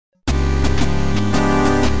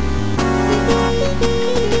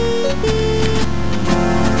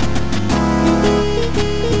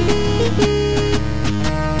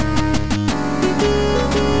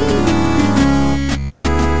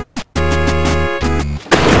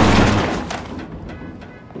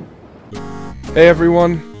Hey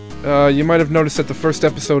everyone, you might have noticed that the first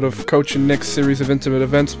episode of Coach and Nick's series of intimate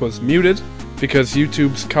events was muted because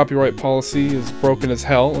YouTube's copyright policy is broken as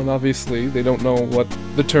hell, and obviously they don't know what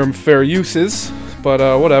the term fair use is, but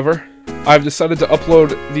whatever. I've decided to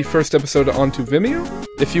upload the first episode onto Vimeo.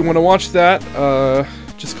 If you want to watch that,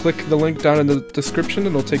 just click the link down in the description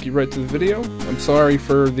and it'll take you right to the video. I'm sorry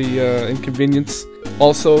for the inconvenience.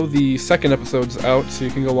 Also, the second episode's out, so you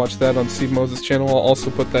can go watch that on Steve Moses' channel. I'll also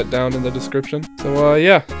put that down in the description. So,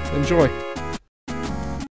 yeah, enjoy.